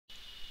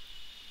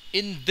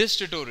In this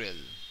tutorial,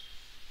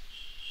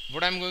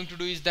 what I'm going to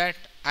do is that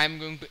I'm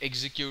going to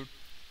execute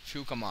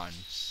few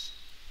commands.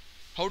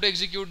 How to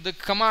execute the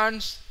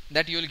commands,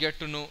 that you will get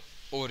to know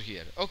over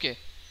here. Okay,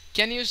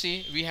 can you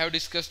see we have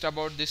discussed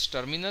about this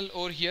terminal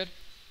over here,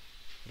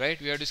 right?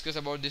 We have discussed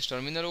about this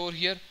terminal over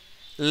here.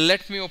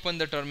 Let me open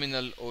the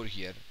terminal over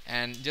here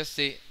and just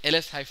say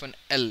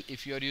ls-l.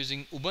 If you are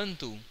using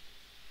Ubuntu,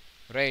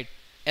 right,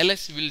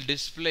 ls will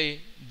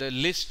display the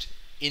list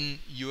in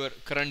your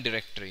current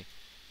directory.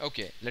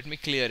 Okay, let me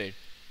clear it.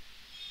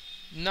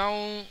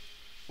 Now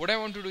what I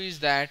want to do is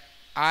that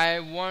I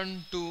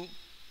want to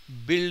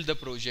build the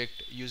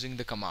project using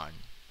the command,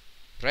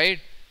 right?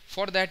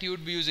 For that you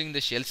would be using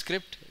the shell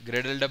script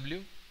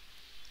gradlew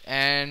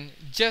and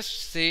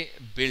just say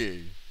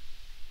build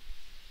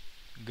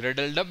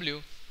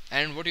gradlew,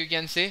 and what you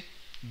can say,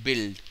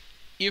 build.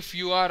 If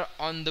you are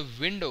on the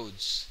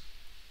Windows,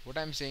 what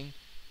I'm saying,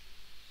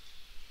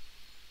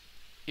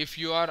 if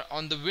you are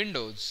on the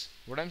Windows,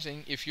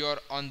 if you are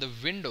on the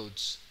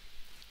Windows,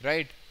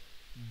 right,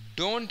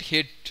 don't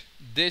hit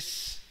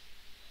this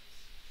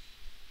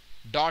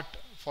dot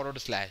forward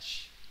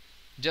slash,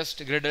 just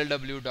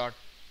gradlew dot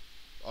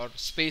or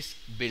space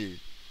build,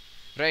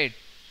 right?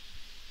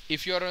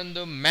 If you are on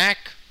the Mac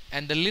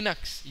and the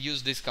Linux,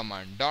 use this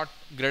command dot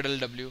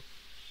gradlew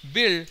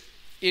build.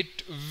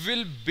 It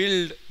will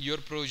build your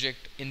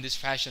project in this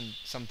fashion.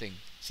 Something,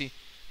 see,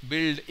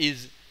 build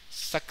is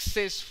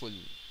successful.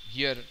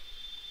 Here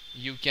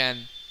you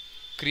can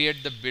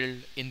create the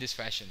build in this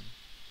fashion,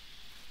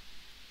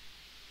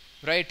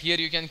 right? Here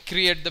you can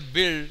create the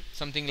build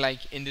something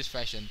like in this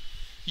fashion.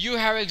 You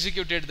have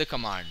executed the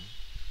command.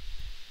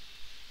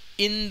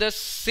 In the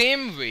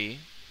same way,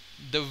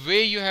 the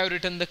way you have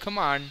written the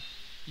command,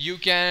 you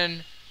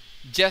can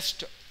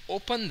just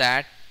open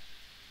that,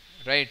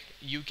 right?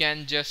 You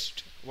can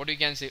just, what you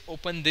can say,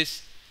 open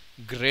this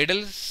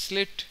Gradle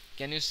slit.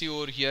 Can you see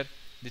over here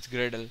this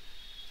Gradle?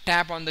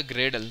 Tap on the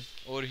Gradle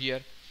over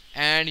here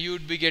and you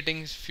would be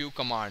getting few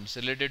commands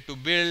related to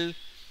build,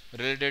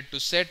 related to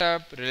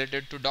setup,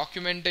 related to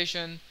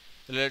documentation,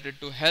 related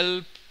to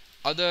help,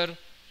 other,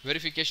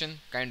 verification,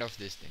 kind of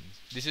these things.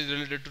 This is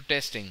related to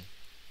testing.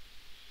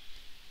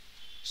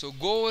 So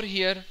go over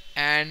here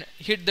and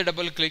hit the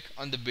double click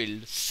on the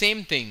build.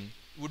 Same thing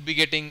would be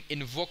getting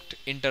invoked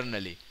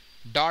internally.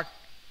 Dot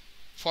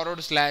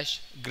forward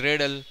slash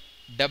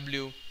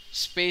gradlew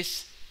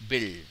space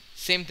build.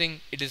 Same thing,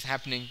 it is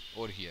happening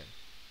over here,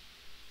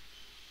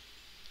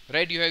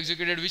 right? You have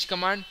executed which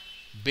command?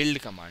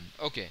 Build command.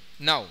 Okay,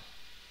 now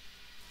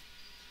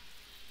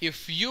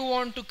if you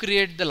want to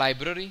create the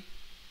library,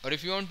 or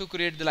if you want to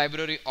create the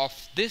library of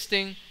this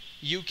thing,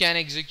 you can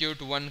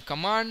execute one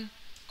command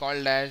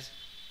called as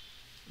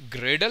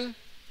gradle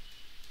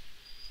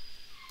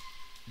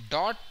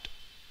dot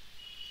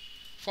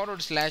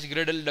forward slash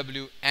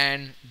gradlew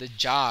and the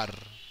jar.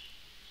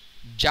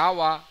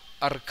 Java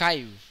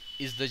archive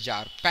is the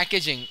jar.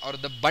 Packaging or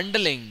the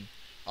bundling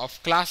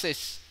of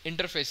classes,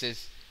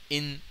 interfaces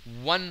in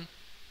one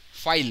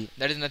file,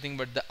 that is nothing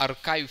but the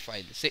archive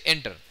file. Say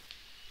enter.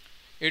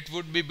 It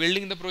would be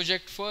building the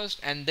project first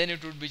and then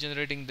it would be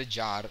generating the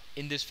jar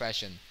in this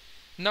fashion.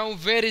 Now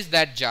where is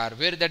that jar?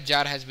 Where that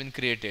jar has been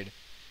created?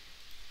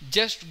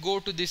 Just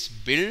go to this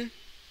build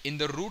in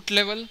the root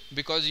level,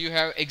 because you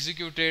have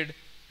executed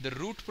the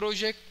root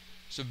project.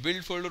 So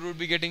build folder would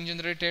be getting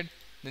generated,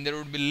 then there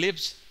would be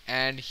libs,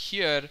 and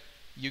here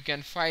you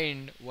can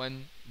find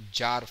one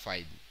jar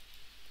file.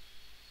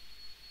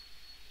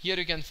 Here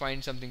you can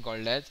find something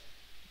called as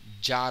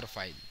jar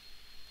file,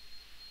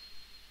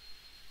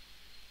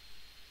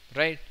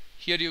 right?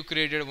 Here you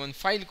created one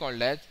file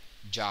called as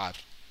jar.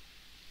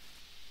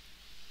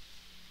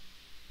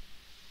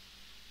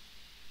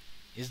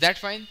 Is that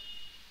fine?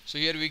 So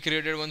here we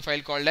created one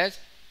file called as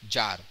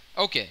jar.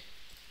 Okay,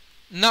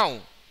 now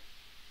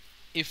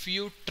if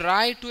you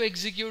try to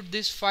execute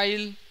this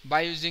file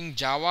by using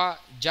Java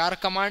jar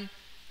command,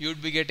 you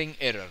would be getting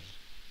error,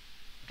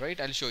 right?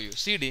 I'll show you.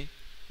 CD,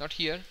 not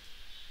here,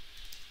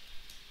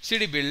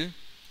 CD build,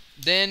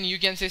 then you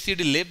can say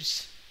CD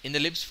libs. In the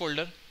libs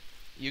folder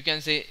you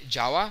can say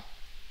Java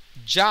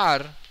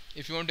jar.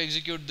 If you want to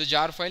execute the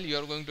jar file, you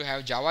are going to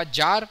have Java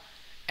jar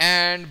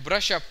and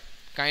brush up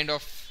kind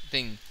of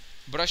thing,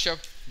 brush up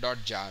dot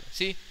jar.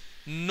 See,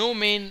 no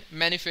main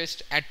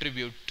manifest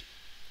attribute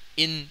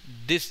in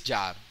this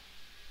jar,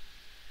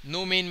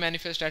 no main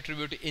manifest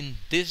attribute in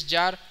this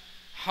jar.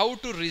 How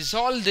to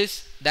resolve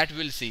this, that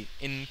we'll see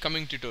in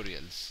coming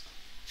tutorials,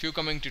 few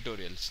coming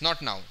tutorials,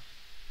 not now.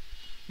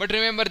 But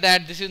remember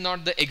that this is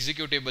not the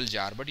executable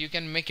jar, but you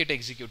can make it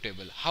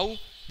executable. How?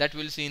 That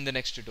we'll see in the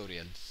next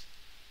tutorials,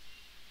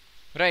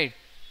 right?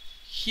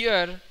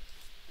 Here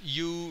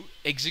you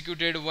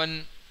executed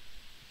one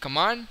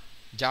command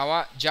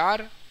Java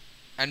jar,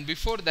 and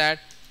before that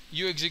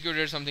you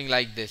executed something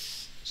like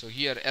this. So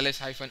here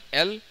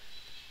ls-l,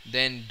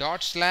 then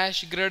dot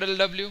slash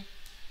gradlew,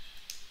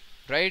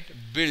 right?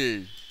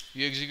 Build.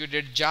 You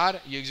executed jar,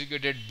 you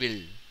executed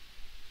build.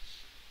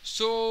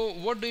 So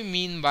what do you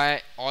mean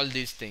by all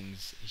these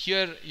things?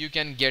 Here you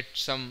can get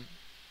some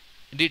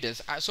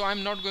details. So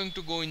I'm not going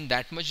to go in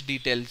that much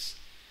details,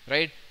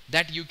 right,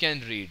 that you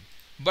can read.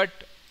 But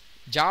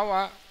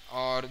Java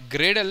or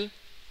Gradle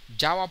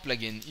Java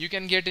plugin you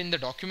can get in the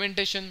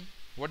documentation.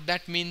 What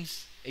that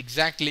means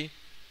exactly,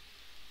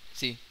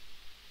 see,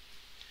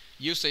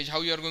 usage,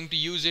 how you are going to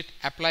use it.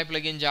 Apply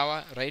plugin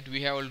Java, right,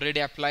 we have already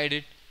applied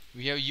it,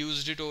 we have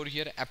used it over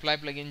here. Apply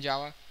plugin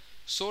Java.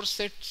 Source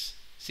sets,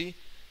 see,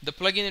 the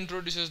plugin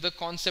introduces the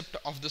concept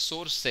of the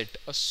source set.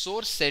 A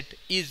source set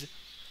is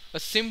a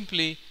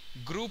simply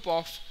group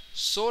of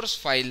source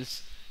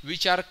files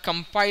which are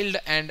compiled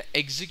and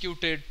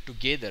executed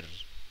together.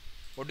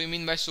 What do you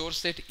mean by source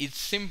set? It's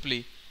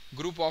simply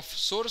group of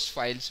source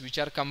files which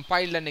are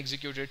compiled and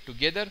executed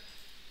together.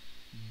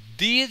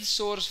 These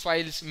source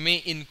files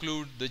may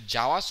include the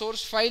Java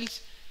source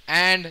files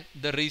and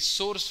the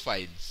resource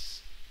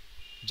files.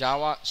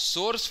 Java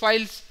source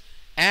files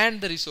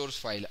and the resource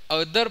file.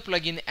 Other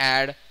plugin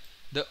add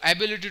the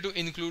ability to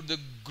include the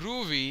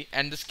Groovy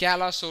and the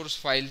Scala source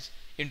files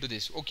into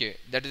this. Okay,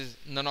 that is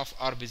none of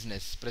our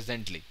business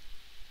presently,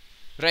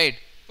 right?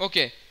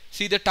 Okay,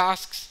 see the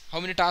tasks. How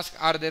many tasks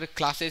are there?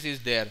 Classes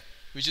is there,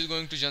 which is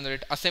going to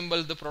generate,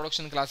 assemble the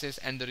production classes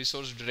and the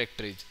resource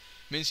directories.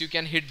 Means you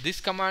can hit this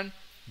command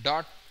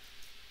dot,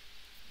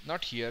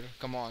 not here,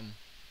 come on,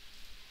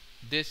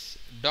 this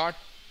dot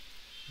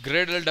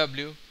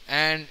gradlew,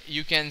 and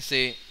you can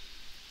say,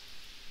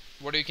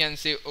 what you can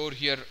say over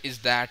here is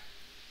that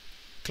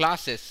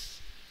classes,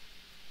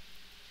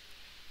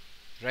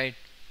 right,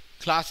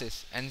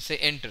 classes, and say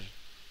enter.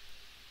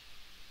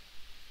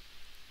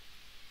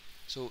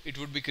 So it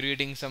would be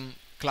creating some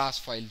class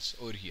files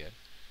over here,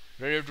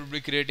 right? It would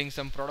be creating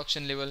some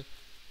production level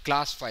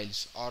class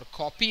files, or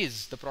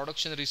copies the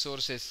production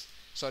resources,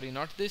 sorry,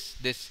 not this,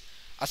 this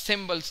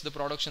assembles the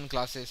production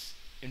classes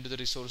into the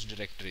resource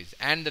directories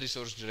and the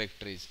resource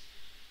directories.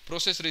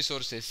 Process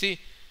resources, see,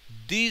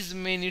 these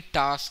many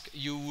tasks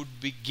you would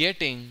be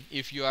getting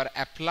if you are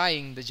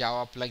applying the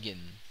Java plugin.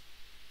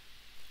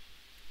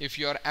 If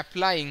you are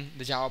applying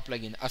the Java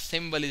plugin,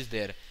 assemble is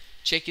there,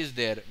 check is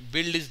there,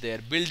 build is there.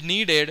 Build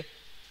needed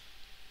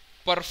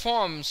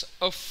performs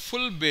a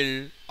full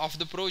build of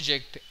the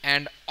project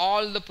and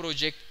all the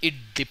project it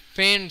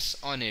depends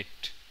on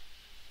it.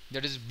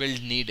 That is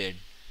build needed.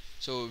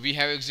 So we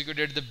have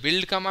executed the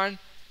build command.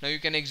 Now you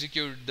can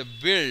execute the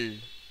build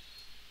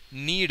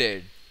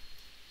needed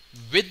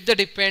with the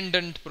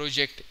dependent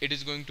project it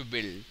is going to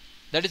build.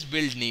 That is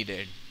build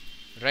needed,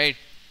 right?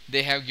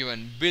 They have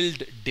given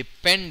build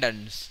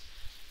dependence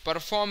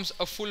performs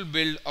a full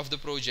build of the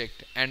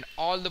project and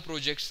all the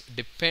projects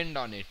depend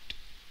on it.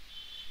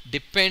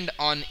 Depend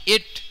on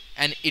it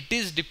and it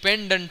is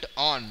dependent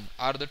on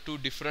are the two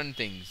different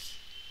things.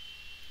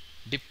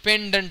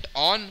 Dependent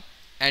on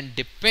and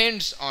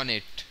depends on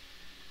it.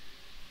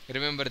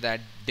 Remember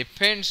that,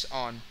 depends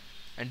on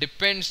and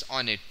depends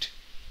on it,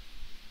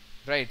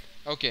 right?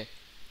 Okay,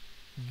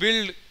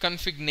 build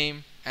config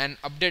name and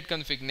update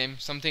config name,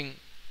 something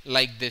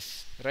like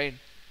this, right?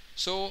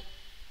 So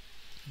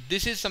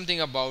this is something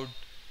about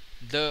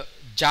the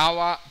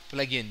Java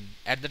plugin.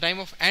 At the time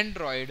of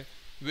Android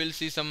we'll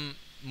see some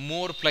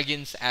more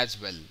plugins as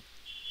well,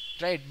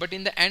 right? But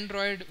in the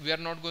Android we are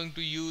not going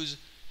to use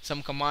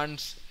some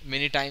commands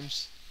many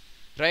times,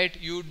 right?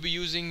 You would be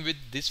using with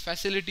this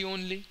facility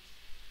only.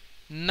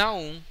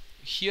 Now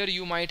here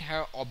you might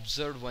have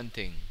observed one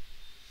thing.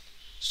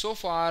 So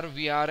far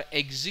we are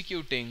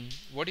executing,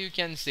 what you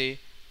can say,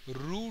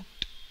 root,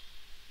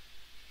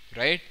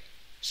 right?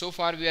 So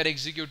far we are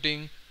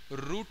executing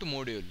root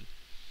module.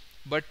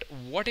 But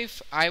what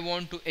if I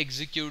want to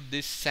execute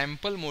this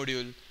sample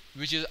module,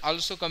 which is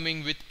also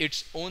coming with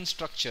its own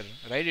structure,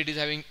 right? It is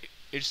having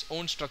its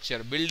own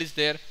structure. Build is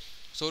there,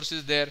 source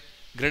is there,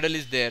 Gradle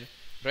is there,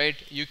 right?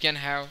 You can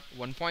have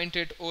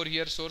 1.8 over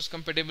here, source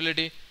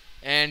compatibility,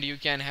 and you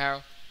can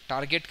have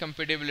target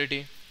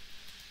compatibility,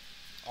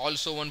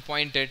 also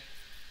 1.8,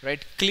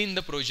 right? Clean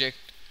the project.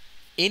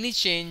 Any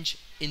change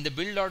in the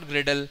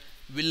build.gradle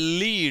will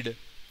lead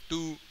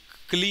to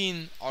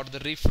clean or the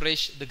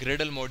refresh the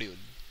Gradle module,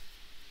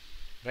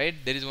 right?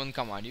 There is one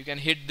command, you can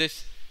hit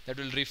this, that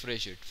will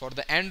refresh it. For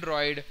the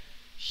Android,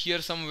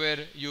 here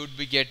somewhere you would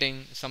be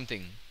getting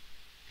something,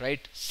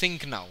 right?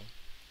 Sync now,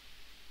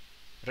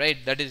 right?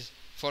 That is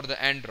for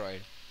the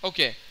Android.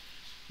 Okay,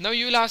 now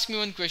you will ask me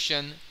one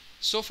question.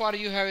 So far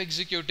you have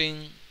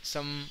executing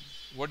some,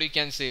 what you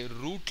can say,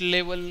 root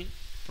level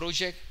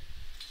project.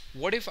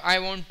 What if I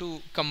want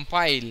to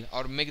compile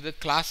or make the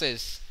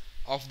classes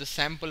of the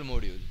sample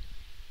module?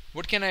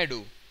 What can I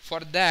do? For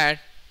that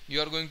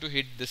you are going to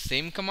hit the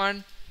same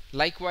command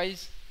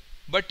likewise,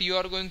 but you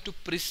are going to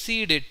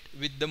precede it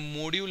with the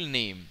module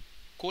name,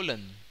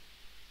 colon,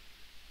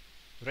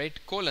 right?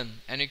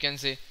 Colon, and you can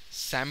say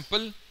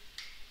sample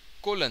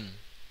colon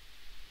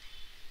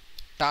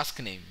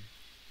task name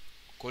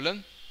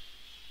colon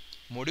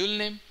module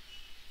name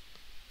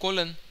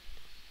colon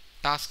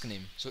task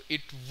name. So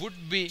it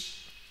would be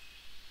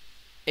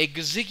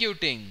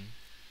executing,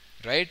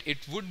 right?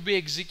 It would be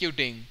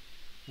executing,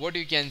 what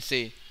you can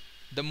say,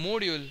 the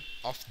module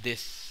of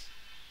this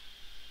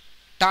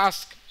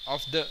task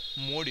of the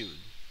module,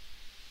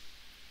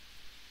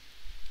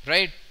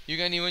 right? You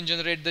can even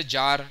generate the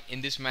jar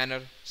in this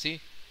manner.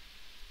 See,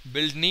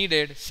 build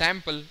needed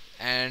sample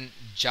and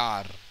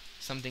jar,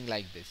 something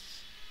like this.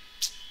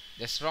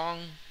 That's wrong.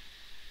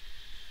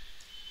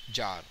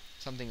 Jar,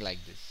 something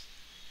like this.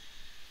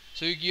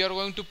 So you are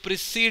going to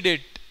precede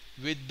it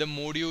with the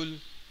module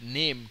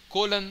name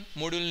colon,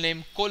 module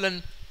name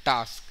colon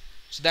task.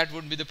 So that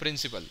would be the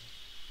principle.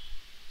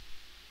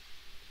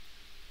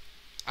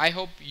 I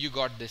hope you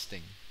got this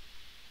thing,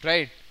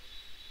 right?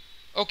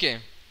 Okay,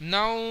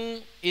 now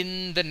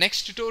in the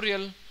next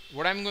tutorial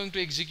what I'm going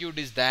to execute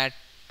is that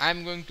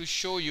I'm going to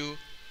show you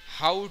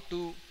how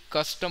to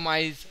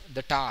customize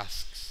the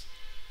tasks,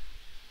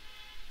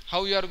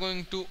 how you are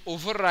going to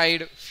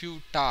override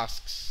few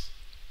tasks,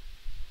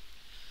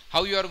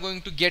 how you are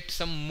going to get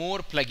some more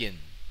plugin,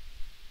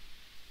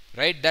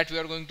 right? That we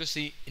are going to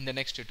see in the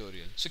next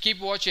tutorial. So keep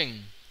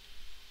watching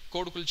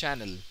Codecool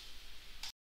channel.